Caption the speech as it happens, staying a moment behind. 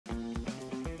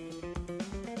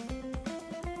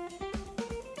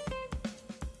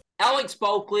Alex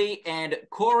Bulkley and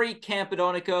Corey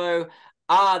Campodonico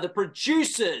are the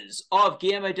producers of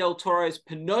Guillermo del Toro's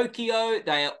Pinocchio.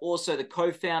 They are also the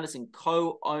co-founders and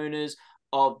co-owners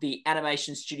of the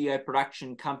animation studio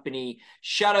production company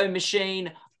Shadow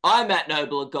Machine. I'm Matt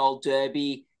Noble of Gold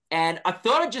Derby, and I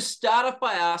thought I'd just start off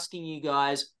by asking you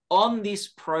guys, on this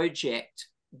project,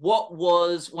 what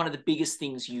was one of the biggest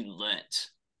things you learnt?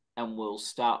 And we'll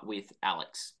start with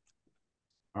Alex.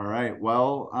 All right.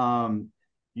 Well,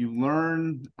 you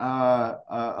learn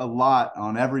a lot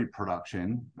on every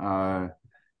production.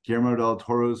 Guillermo del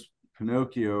Toro's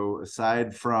Pinocchio,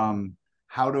 aside from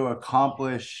how to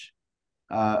accomplish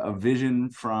a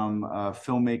vision from a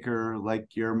filmmaker like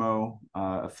Guillermo,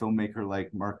 a filmmaker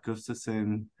like Mark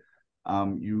Gustafson,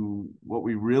 what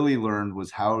we really learned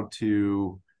was how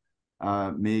to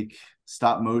make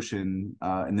stop motion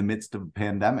in the midst of a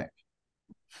pandemic.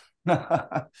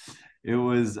 It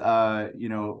was,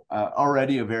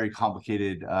 already a very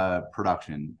complicated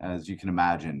production, as you can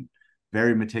imagine.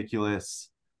 Very meticulous,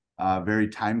 very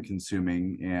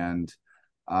time-consuming, and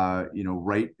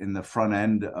right in the front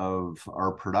end of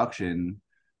our production,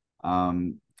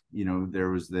 there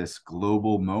was this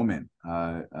global moment,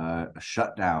 a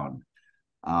shutdown,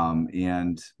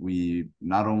 and we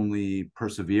not only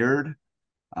persevered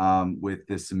with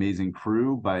this amazing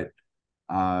crew, but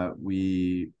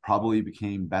we probably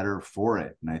became better for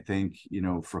it. And I think,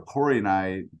 for Corey and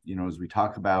I, as we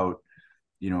talk about,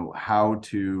 how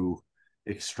to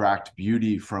extract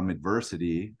beauty from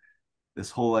adversity,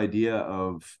 this whole idea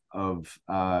of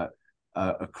a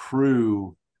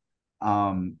crew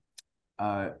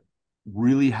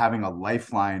really having a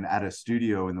lifeline at a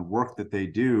studio in the work that they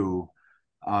do,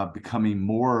 becoming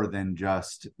more than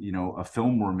just a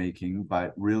film we're making,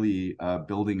 but really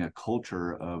building a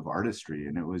culture of artistry.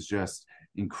 And it was just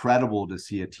incredible to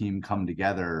see a team come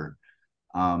together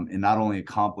and not only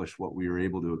accomplish what we were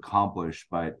able to accomplish,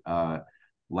 but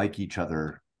like each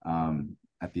other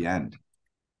at the end.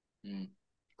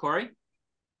 Corey?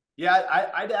 Yeah,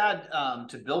 I'd add,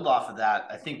 to build off of that,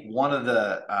 I think one of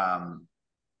the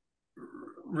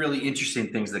really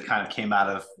interesting things that kind of came out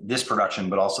of this production,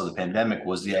 but also the pandemic,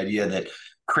 was the idea that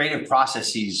creative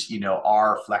processes,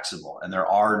 are flexible, and there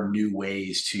are new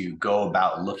ways to go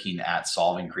about looking at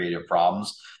solving creative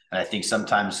problems. And I think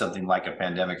sometimes something like a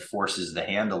pandemic forces the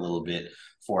hand a little bit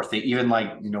for things, even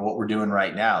like, what we're doing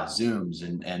right now, Zooms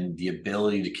and the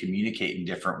ability to communicate in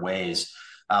different ways.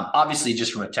 Obviously,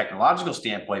 just from a technological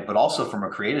standpoint, but also from a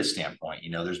creative standpoint.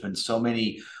 There's been so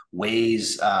many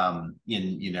ways in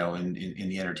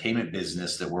the entertainment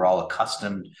business that we're all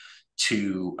accustomed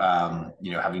to,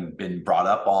 having been brought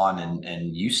up on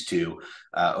and used to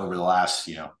over the last,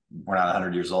 we're not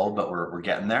 100 years old, but we're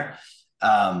getting there.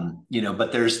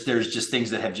 But there's just things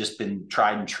that have just been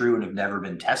tried and true and have never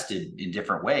been tested in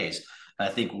different ways. And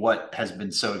I think what has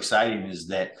been so exciting is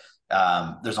that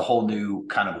there's a whole new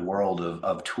kind of world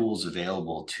of tools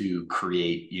available to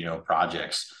create,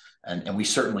 projects. And we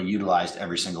certainly utilized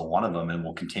every single one of them, and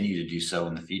will continue to do so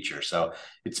in the future. So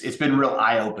it's been real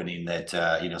eye-opening that,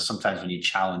 sometimes when you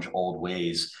challenge old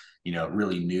ways,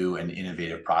 really new and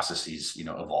innovative processes,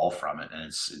 evolve from it.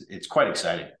 And it's quite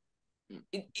exciting.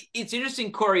 It's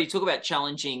interesting, Corey, you talk about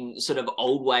challenging sort of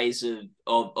old ways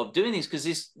of doing this,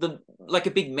 because a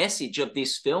big message of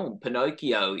this film,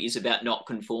 Pinocchio, is about not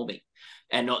conforming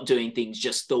and not doing things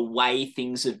just the way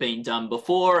things have been done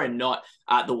before, and not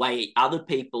the way other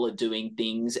people are doing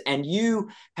things. And you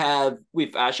have,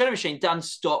 with Shadow Machine, done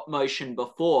stop motion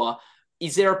before.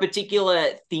 Is there a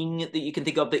particular thing that you can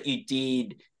think of that you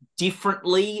did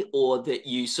differently, or that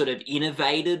you sort of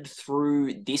innovated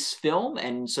through this film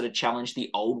and sort of challenged the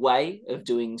old way of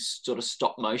doing sort of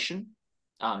stop motion?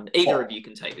 Either of you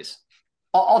can take this.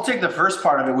 I'll take the first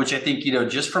part of it, which I think,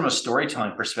 just from a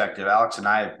storytelling perspective, Alex and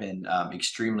I have been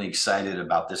extremely excited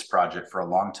about this project for a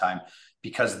long time,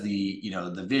 because the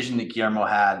vision that Guillermo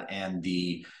had and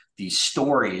the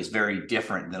story is very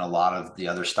different than a lot of the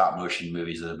other stop motion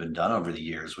movies that have been done over the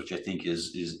years, which I think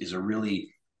is a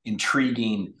really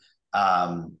intriguing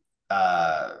kind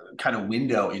of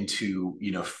window into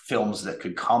films that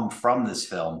could come from this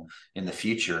film in the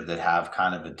future that have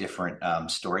kind of a different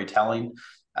storytelling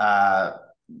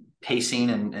pacing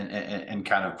and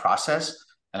kind of process.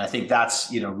 And I think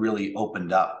that's really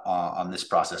opened up on this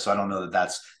process. So I don't know that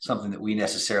that's something that we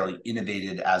necessarily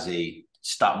innovated as a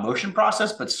stop motion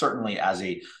process, but certainly as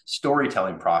a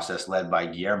storytelling process led by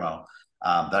Guillermo,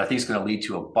 that I think is going to lead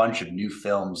to a bunch of new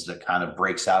films that kind of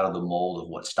breaks out of the mold of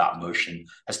what stop motion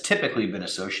has typically been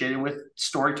associated with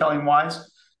storytelling wise.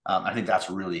 I think that's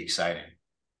really exciting.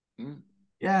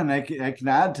 Yeah, and I can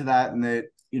add to that, in that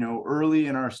early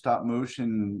in our stop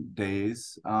motion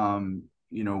days,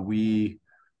 we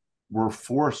were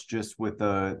forced, just with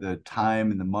the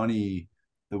time and the money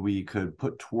that we could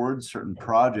put towards certain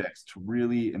projects, to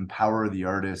really empower the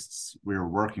artists we were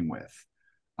working with.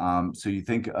 So you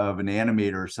think of an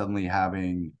animator suddenly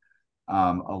having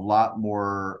a lot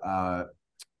more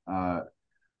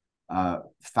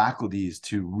faculties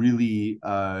to really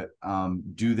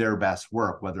do their best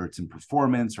work, whether it's in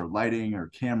performance or lighting or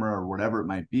camera or whatever it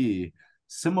might be.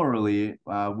 Similarly,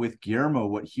 with Guillermo,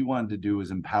 what he wanted to do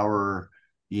was empower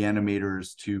the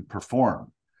animators to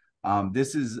perform.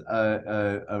 This is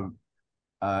a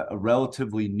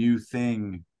relatively new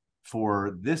thing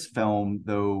for this film,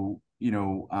 though,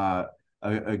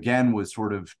 again, was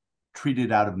sort of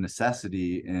treated out of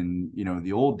necessity in,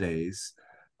 the old days,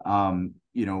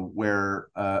 where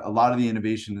a lot of the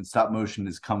innovation in stop motion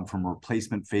has come from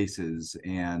replacement faces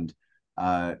and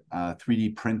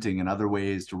 3D printing and other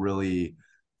ways to really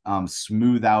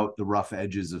smooth out the rough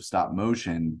edges of stop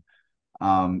motion.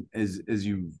 As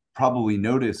you probably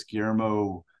noticed,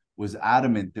 Guillermo was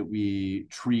adamant that we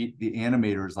treat the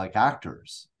animators like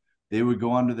actors. They would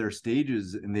go onto their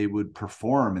stages and they would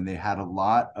perform, and they had a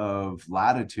lot of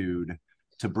latitude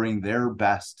to bring their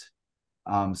best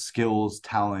skills,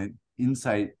 talent,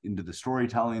 insight into the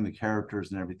storytelling, the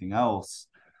characters, and everything else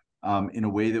in a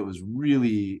way that was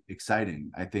really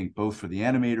exciting, I think, both for the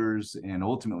animators and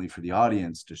ultimately for the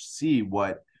audience to see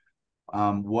what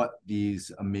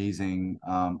these amazing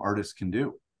artists can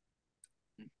do.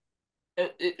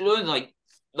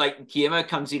 Like Guillermo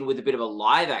comes in with a bit of a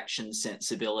live action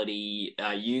sensibility.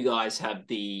 You guys have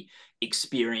the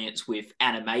experience with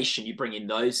animation. You bring in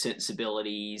those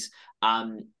sensibilities.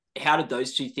 How did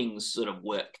those two things sort of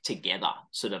work together?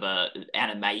 Sort of a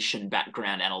animation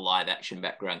background and a live action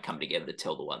background come together to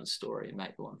tell the one story and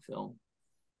make the one film.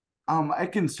 I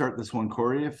can start this one,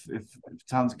 Corey, if it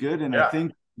sounds good. And yeah. I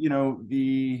think,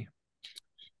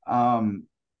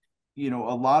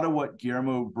 a lot of what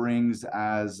Guillermo brings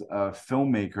as a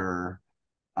filmmaker,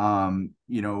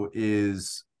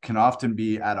 can often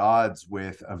be at odds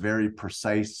with a very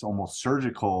precise, almost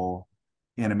surgical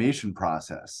animation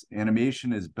process.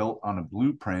 Animation is built on a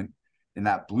blueprint, and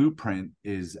that blueprint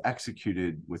is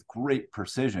executed with great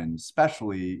precision,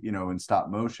 especially, in stop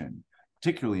motion,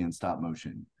 particularly in stop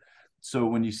motion. So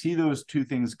when you see those two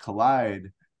things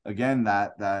collide, again,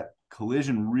 that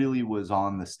collision really was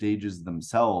on the stages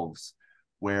themselves,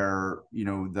 where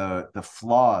the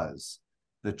flaws,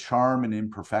 the charm and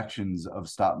imperfections of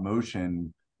stop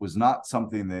motion was not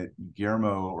something that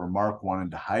Guillermo or Mark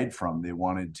wanted to hide from. They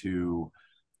wanted to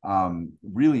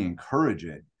really encourage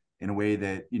it in a way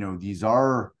that, these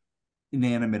are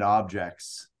inanimate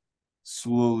objects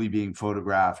slowly being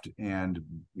photographed, and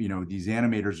these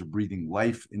animators are breathing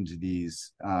life into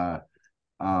these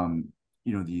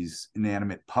these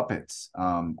inanimate puppets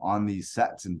on these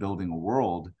sets and building a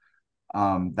world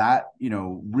that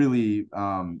really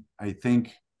I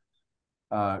think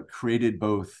created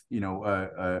both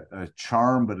a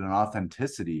charm but an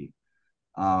authenticity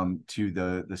to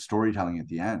the storytelling at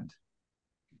the end.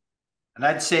 And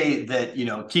I'd say that,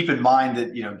 keep in mind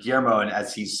that, Guillermo, and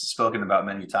as he's spoken about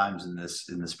many times in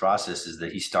this process, is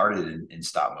that he started in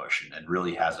stop motion and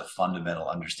really has a fundamental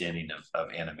understanding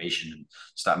of animation and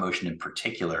stop motion in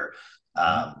particular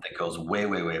that goes way,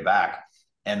 way, way back.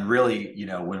 And really,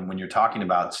 when you're talking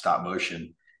about stop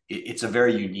motion, it's a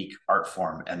very unique art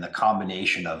form, and the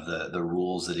combination of the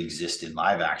rules that exist in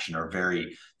live action are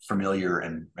very familiar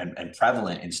and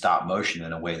prevalent in stop motion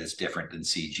in a way that's different than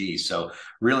CG. So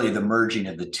really the merging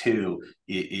of the two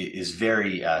is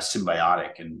very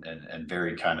symbiotic and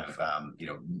very kind of,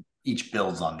 each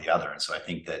builds on the other. And so I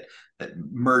think that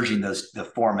merging the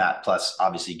format plus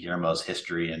obviously Guillermo's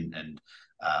history and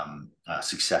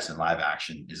success in live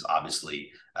action is obviously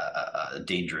a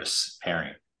dangerous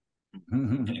pairing.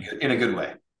 In a good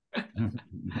way. And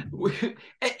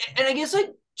I guess, like,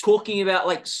 talking about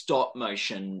like stop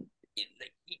motion,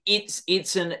 it's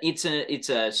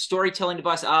a storytelling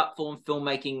device, art form,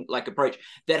 filmmaking like approach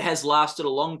that has lasted a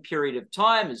long period of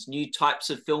time as new types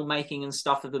of filmmaking and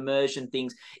stuff have emerged and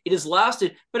things. It has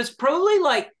lasted, but it's probably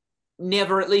like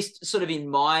never, at least sort of in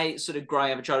my sort of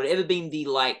growing up in childhood, ever been the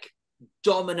like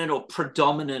dominant or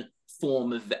predominant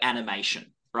form of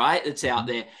animation, right? That's out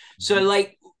there. So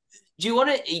like, do you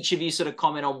want to each of you sort of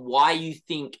comment on why you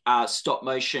think stop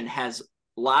motion has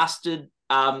lasted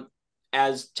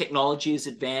as technology has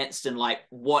advanced, and like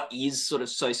what is sort of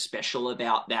so special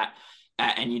about that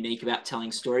and unique about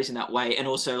telling stories in that way, and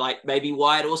also like maybe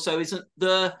why it also isn't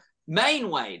the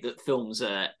main way that films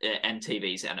and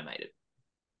TV's animated?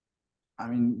 I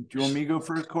mean, do you want me to go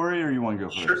first, Corey, or you want to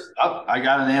go Sure. first? Oh, I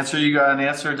got an answer. You got an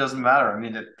answer. It doesn't matter. I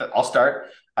mean, I'll start.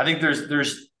 I think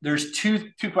there's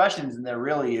two questions, and there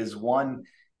really is. One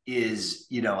is,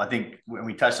 I think when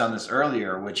we touched on this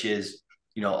earlier, which is,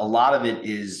 a lot of it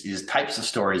is types of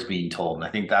stories being told, and I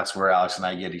think that's where Alex and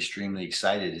I get extremely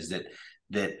excited. Is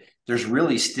that there's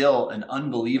really still an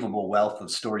unbelievable wealth of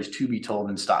stories to be told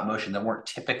in stop motion that weren't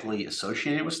typically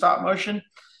associated with stop motion.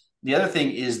 The other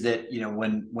thing is that,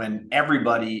 when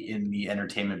everybody in the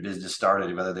entertainment business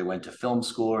started, whether they went to film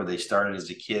school or they started as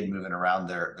a kid moving around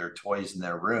their toys in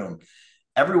their room,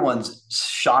 everyone's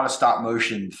shot a stop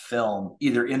motion film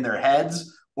either in their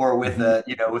heads or with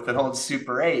with an old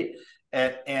Super 8.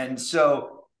 And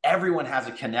so everyone has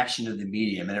a connection to the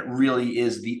medium, and it really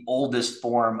is the oldest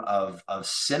form of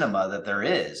cinema that there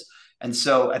is. And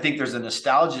so I think there's a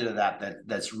nostalgia to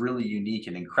that's really unique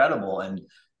and incredible. And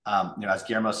as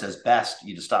Guillermo says best,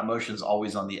 stop motion is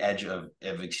always on the edge of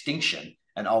extinction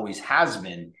and always has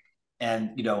been.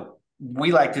 And,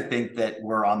 we like to think that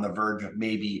we're on the verge of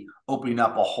maybe opening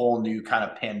up a whole new kind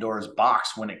of Pandora's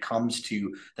box when it comes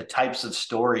to the types of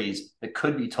stories that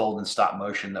could be told in stop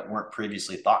motion that weren't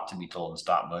previously thought to be told in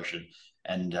stop motion.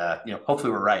 And,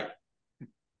 hopefully we're right.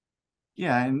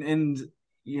 Yeah. And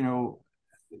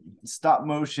stop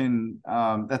motion,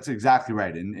 that's exactly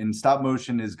right. And stop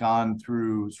motion has gone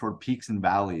through sort of peaks and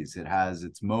valleys. It has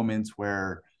its moments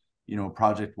where, a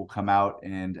project will come out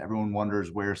and everyone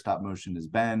wonders where stop motion has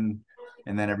been.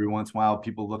 And then every once in a while,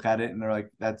 people look at it and they're like,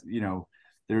 that's,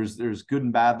 there's good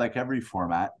and bad, like every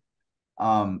format.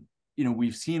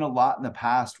 We've seen a lot in the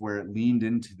past where it leaned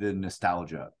into the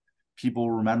nostalgia. People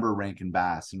remember Rankin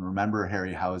Bass and remember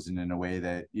Harryhausen in a way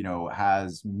that,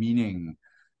 has meaning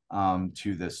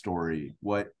to the story.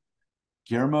 What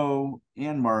Guillermo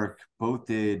and Mark both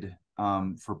did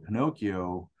for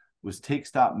Pinocchio was take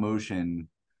stop motion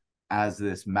as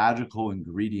this magical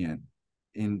ingredient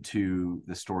into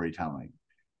the storytelling.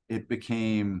 It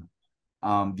became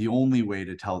the only way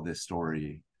to tell this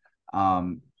story,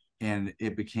 and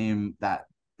it became that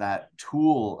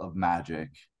tool of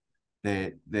magic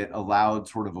that allowed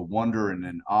sort of a wonder and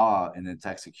an awe in its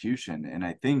execution. And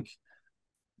I think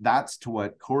that's to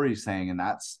what Corey's saying, and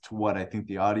that's to what I think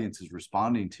the audience is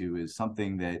responding to, is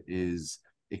something that is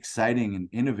exciting and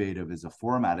innovative as a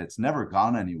format. It's never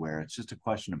gone anywhere. It's just a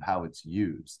question of how it's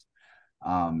used.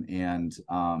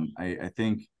 I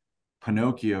think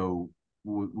Pinocchio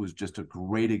was just a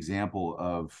great example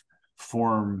of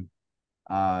form,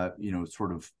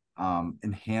 sort of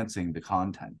enhancing the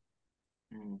content.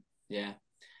 Yeah.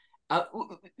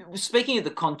 Speaking of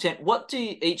the content, what do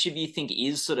each of you think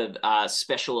is sort of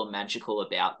special or magical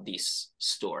about this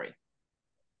story?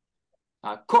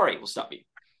 Corey, we'll start with you.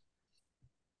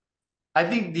 I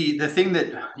think the thing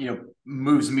that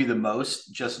moves me the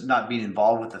most, just not being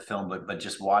involved with the film, but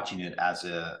just watching it as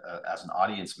an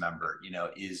audience member,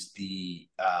 is the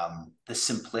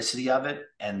simplicity of it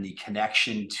and the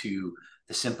connection to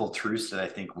the simple truths that I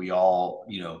think we all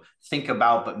think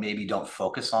about but maybe don't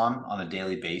focus on a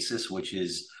daily basis, which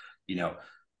is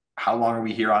how long are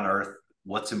we here on Earth?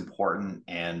 What's important,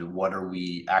 and what are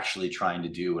we actually trying to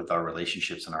do with our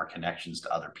relationships and our connections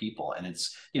to other people? And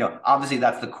it's, obviously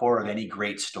that's the core of any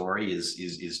great story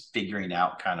is figuring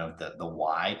out kind of the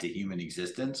why to human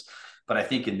existence. But I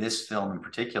think in this film in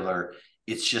particular,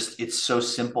 it's so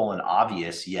simple and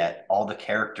obvious, yet all the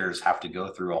characters have to go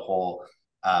through a whole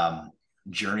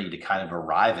journey to kind of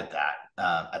arrive at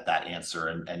that answer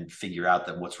and figure out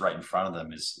that what's right in front of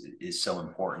them is so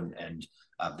important, and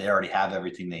they already have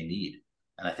everything they need.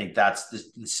 And I think that's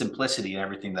the simplicity and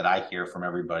everything that I hear from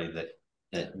everybody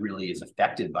that really is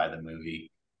affected by the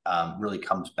movie really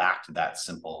comes back to that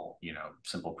simple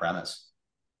premise.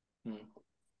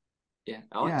 Yeah,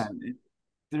 Alex? Yeah,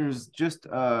 there's just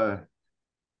there's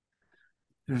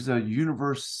a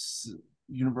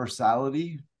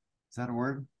universality. Is that a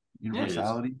word?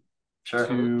 Universality. Sure.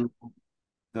 To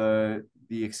the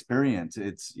experience.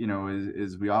 It's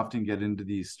as we often get into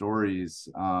these stories,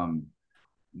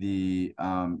 you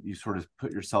sort of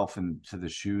put yourself into the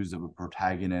shoes of a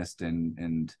protagonist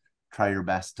and try your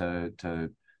best to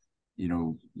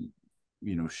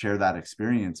share that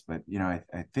experience. But I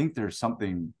think there's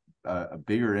something a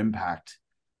bigger impact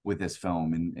with this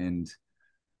film, and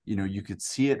you could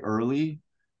see it early.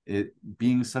 It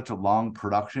being such a long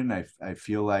production, I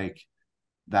feel like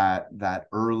that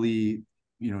early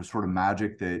sort of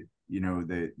magic that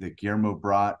that Guillermo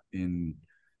brought in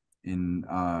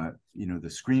the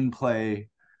screenplay,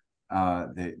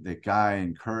 that Guy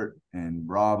and Kurt and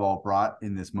Rob all brought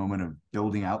in this moment of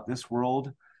building out this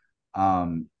world.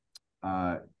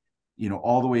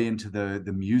 all the way into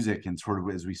the music, and sort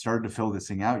of as we started to fill this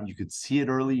thing out, you could see it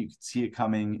early, you could see it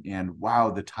coming, and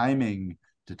wow, the timing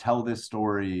to tell this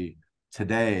story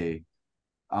today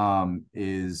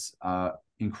is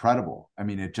incredible. I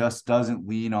mean, it just doesn't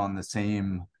lean on the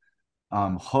same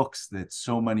hooks that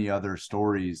so many other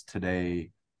stories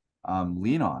today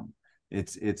lean on.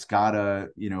 It's got a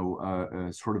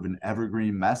sort of an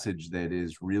evergreen message that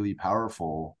is really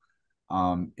powerful,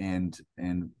 and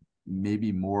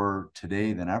maybe more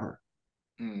today than ever.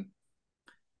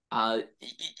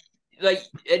 Like,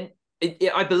 and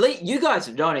I believe you guys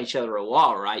have known each other a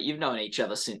while, right? You've known each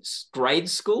other since grade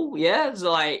school. Yeah. It's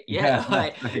like,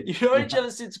 like you've known each other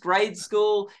since grade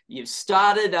school. You've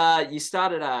started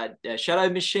a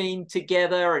Shadow Machine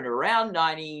together in around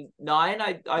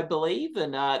 99, I believe.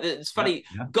 And it's funny,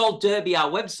 Gold Derby, our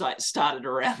website, started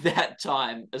around that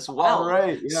time as well. All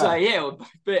right. Yeah. So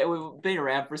we've been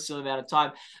around for some amount of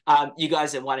time. You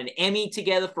guys have won an Emmy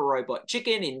together for Robot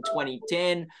Chicken in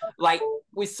 2010. Like,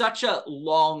 with such a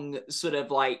long sort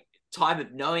of like time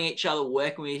of knowing each other,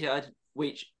 working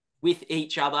with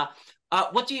each other,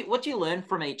 what do you learn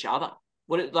from each other?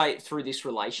 Through this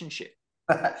relationship?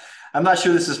 I'm not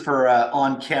sure this is for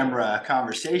on-camera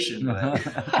conversation, but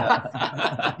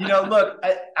look,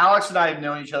 Alex and I have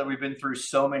known each other. We've been through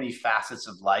so many facets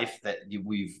of life that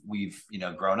we've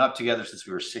grown up together since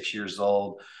we were 6 years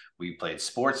old. We played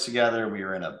sports together. We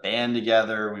were in a band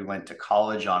together. We went to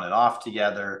college on and off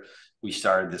together. We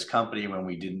started this company when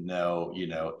we didn't know,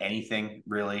 anything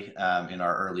really, in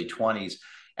our early 20s,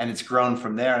 and it's grown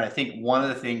from there. And I think one of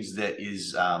the things that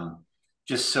is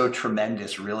just so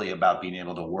tremendous really about being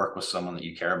able to work with someone that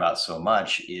you care about so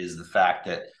much is the fact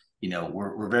that,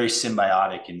 we're very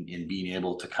symbiotic in being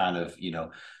able to kind of,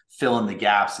 fill in the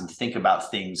gaps and think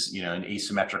about things, in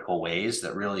asymmetrical ways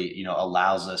that really,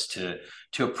 allows us to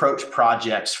approach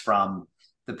projects from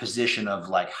the position of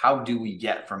like, how do we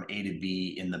get from A to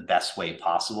B in the best way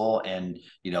possible? And,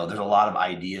 there's a lot of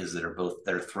ideas that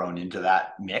are thrown into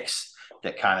that mix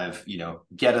that kind of,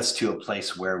 get us to a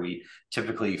place where we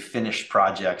typically finish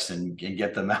projects and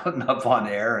get them out and up on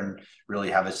air and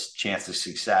really have a chance of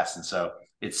success. And so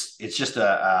it's just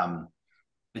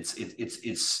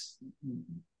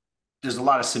there's a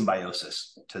lot of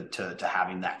symbiosis to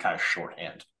having that kind of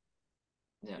shorthand.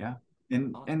 Yeah.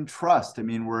 And trust. I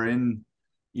mean, we're in,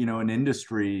 an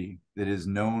industry that is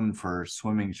known for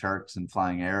swimming sharks and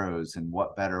flying arrows, and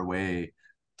what better way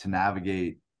to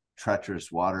navigate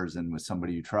treacherous waters than with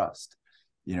somebody you trust.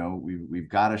 We've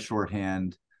got a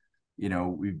shorthand.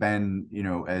 We've been,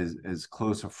 as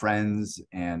close of friends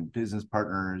and business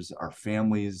partners, our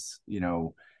families.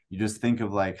 You just think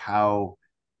of like how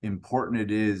important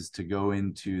it is to go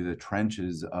into the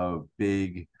trenches of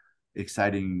big,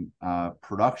 exciting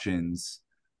productions,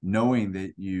 knowing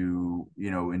that you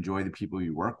enjoy the people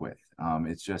you work with.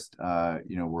 It's just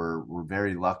we're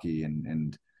very lucky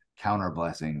and count our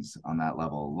blessings on that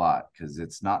level a lot, because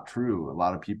it's not true. A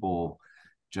lot of people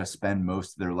just spend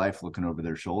most of their life looking over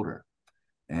their shoulder,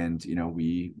 and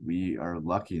we are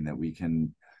lucky in that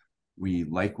we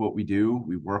like what we do,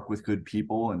 we work with good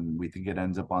people, and we think it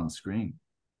ends up on screen.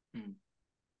 And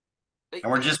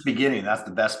we're just beginning. That's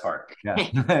the best part.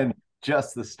 Yeah.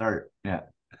 Just the start. Yeah.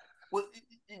 Well,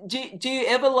 do you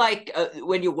ever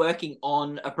when you're working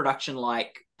on a production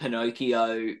like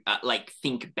Pinocchio,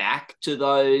 think back to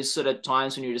those sort of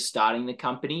times when you were just starting the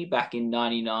company back in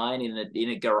 '99 in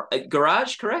a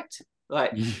garage, correct?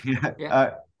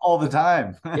 All the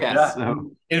time. Yeah.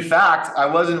 So. In fact, I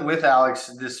wasn't with Alex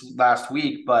this last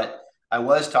week, but I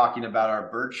was talking about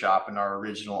our bird shop in our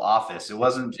original office. It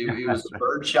was a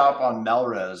bird shop on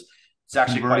Melrose. It's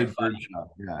actually quite funny.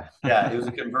 Yeah, it was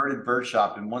a converted bird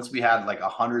shop. And once we had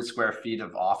 100 square feet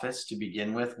of office to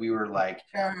begin with, we were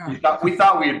we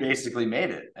thought we had basically made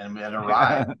it and we had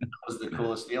arrived. That was the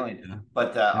coolest feeling.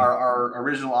 But our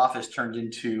original office turned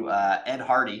into Ed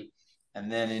Hardy, and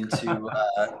then into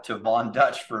to Von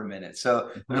Dutch for a minute. So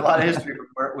there's a lot of history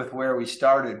with where we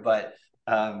started, but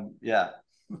yeah.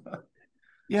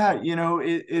 Yeah,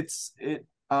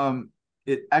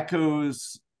 it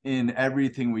echoes in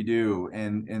everything we do,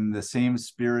 and in the same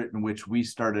spirit in which we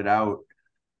started out.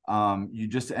 You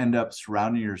just end up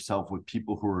surrounding yourself with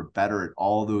people who are better at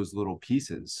all those little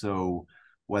pieces. So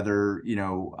whether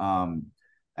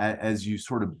as you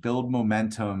sort of build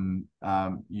momentum,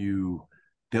 you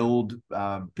build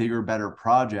bigger, better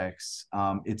projects.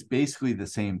 It's basically the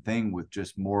same thing with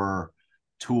just more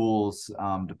tools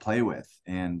to play with.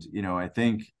 And I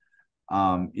think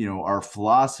our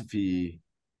philosophy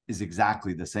is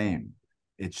exactly the same.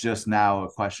 It's just now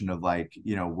a question of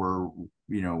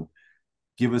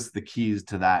give us the keys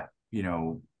to that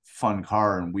fun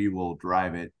car and we will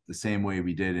drive it the same way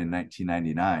we did in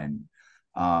 1999,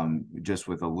 just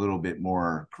with a little bit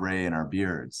more gray in our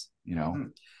beards, you know.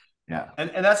 Mhm. Yeah.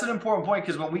 And that's an important point,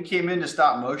 because when we came into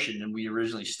stop motion and we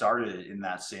originally started in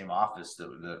that same office that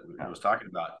I was talking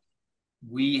about,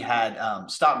 we had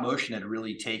stop motion had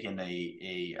really taken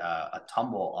a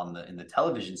tumble in the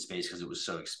television space because it was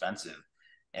so expensive.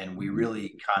 And we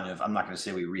really kind of, I'm not going to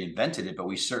say we reinvented it, but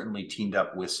we certainly teamed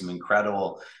up with some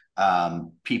incredible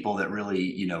people that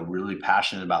really, really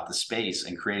passionate about the space,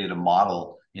 and created a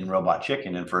model in Robot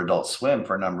Chicken and for Adult Swim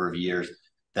for a number of years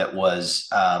that was,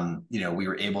 we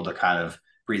were able to kind of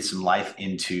breathe some life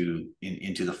into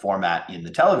the format in the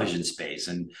television space.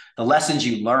 And the lessons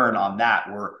you learn on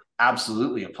that were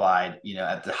absolutely applied,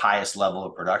 at the highest level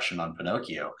of production on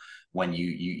Pinocchio, when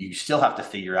you still have to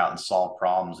figure out and solve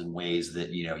problems in ways that,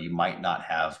 you might not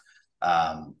have,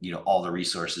 all the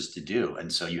resources to do.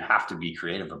 And so you have to be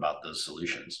creative about those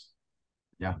solutions.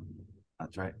 Yeah,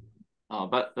 that's right. Oh,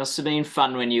 but must have been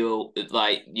fun when you were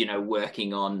like,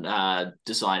 working on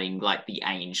designing like the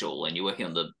angel, and you're working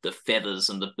on the feathers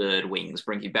and the bird wings,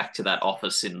 bring you back to that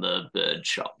office in the bird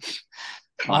shop.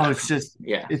 Oh, it's just,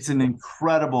 yeah, it's an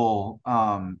incredible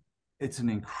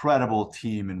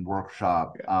team and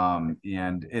workshop. And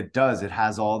it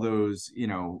has all those,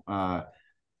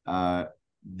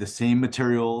 the same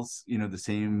materials, the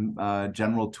same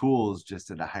general tools,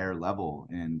 just at a higher level.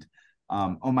 And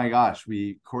oh my gosh,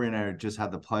 Corey and I just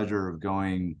had the pleasure of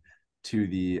going to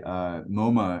the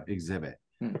MoMA exhibit,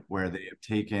 where they have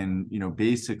taken,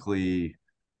 basically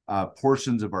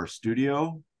portions of our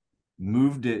studio,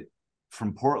 moved it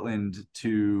from Portland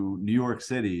to New York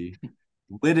City,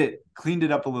 cleaned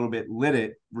it up a little bit, lit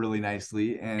it really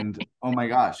nicely. And oh my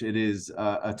gosh, it is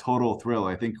a total thrill.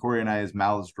 I think Corey and I's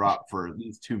mouths dropped for at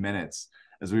least 2 minutes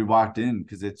as we walked in,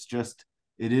 because it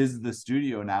is the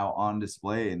studio now on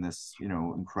display in this,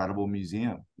 incredible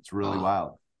museum. It's really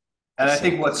wild. And I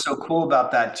think what's so cool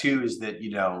about that too is that,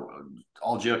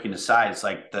 all joking aside, it's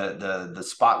like the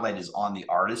spotlight is on the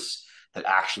artists that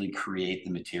actually create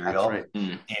the material. That's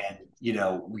right. And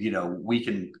we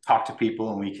can talk to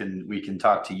people and we can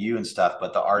talk to you and stuff,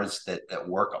 but the artists that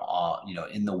work on,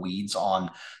 in the weeds on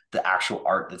the actual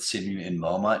art that's sitting in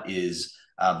MoMA is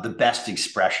the best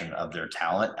expression of their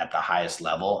talent at the highest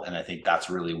level. And I think that's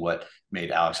really what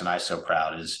made Alex and I so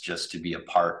proud, is just to be a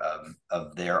part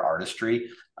of their artistry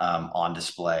on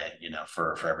display,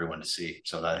 for everyone to see.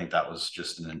 So I think that was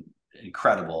just an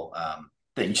incredible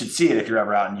thing. You should see it if you're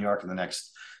ever out in New York in the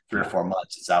next 3 or 4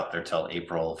 months. It's out there till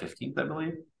April 15th, I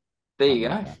believe. There you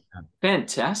go.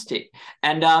 Fantastic.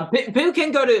 And people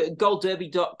can go to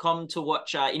goldderby.com to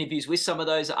watch interviews with some of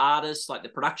those artists, like the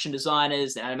production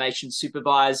designers, the animation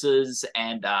supervisors,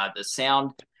 and the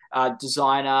sound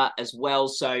designer as well.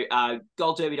 So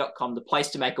goldderby.com, the place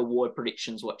to make award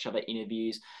predictions, watch other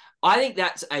interviews. I think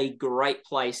that's a great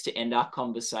place to end our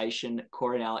conversation.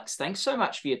 Corey and Alex, thanks so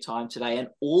much for your time today, and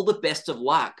all the best of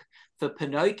luck for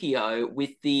Pinocchio with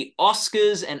the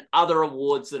Oscars and other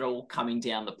awards that are all coming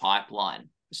down the pipeline.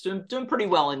 It's doing pretty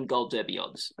well in Gold Derby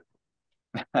odds.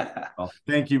 Well,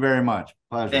 thank you very much.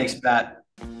 Pleasure. Thanks, Matt.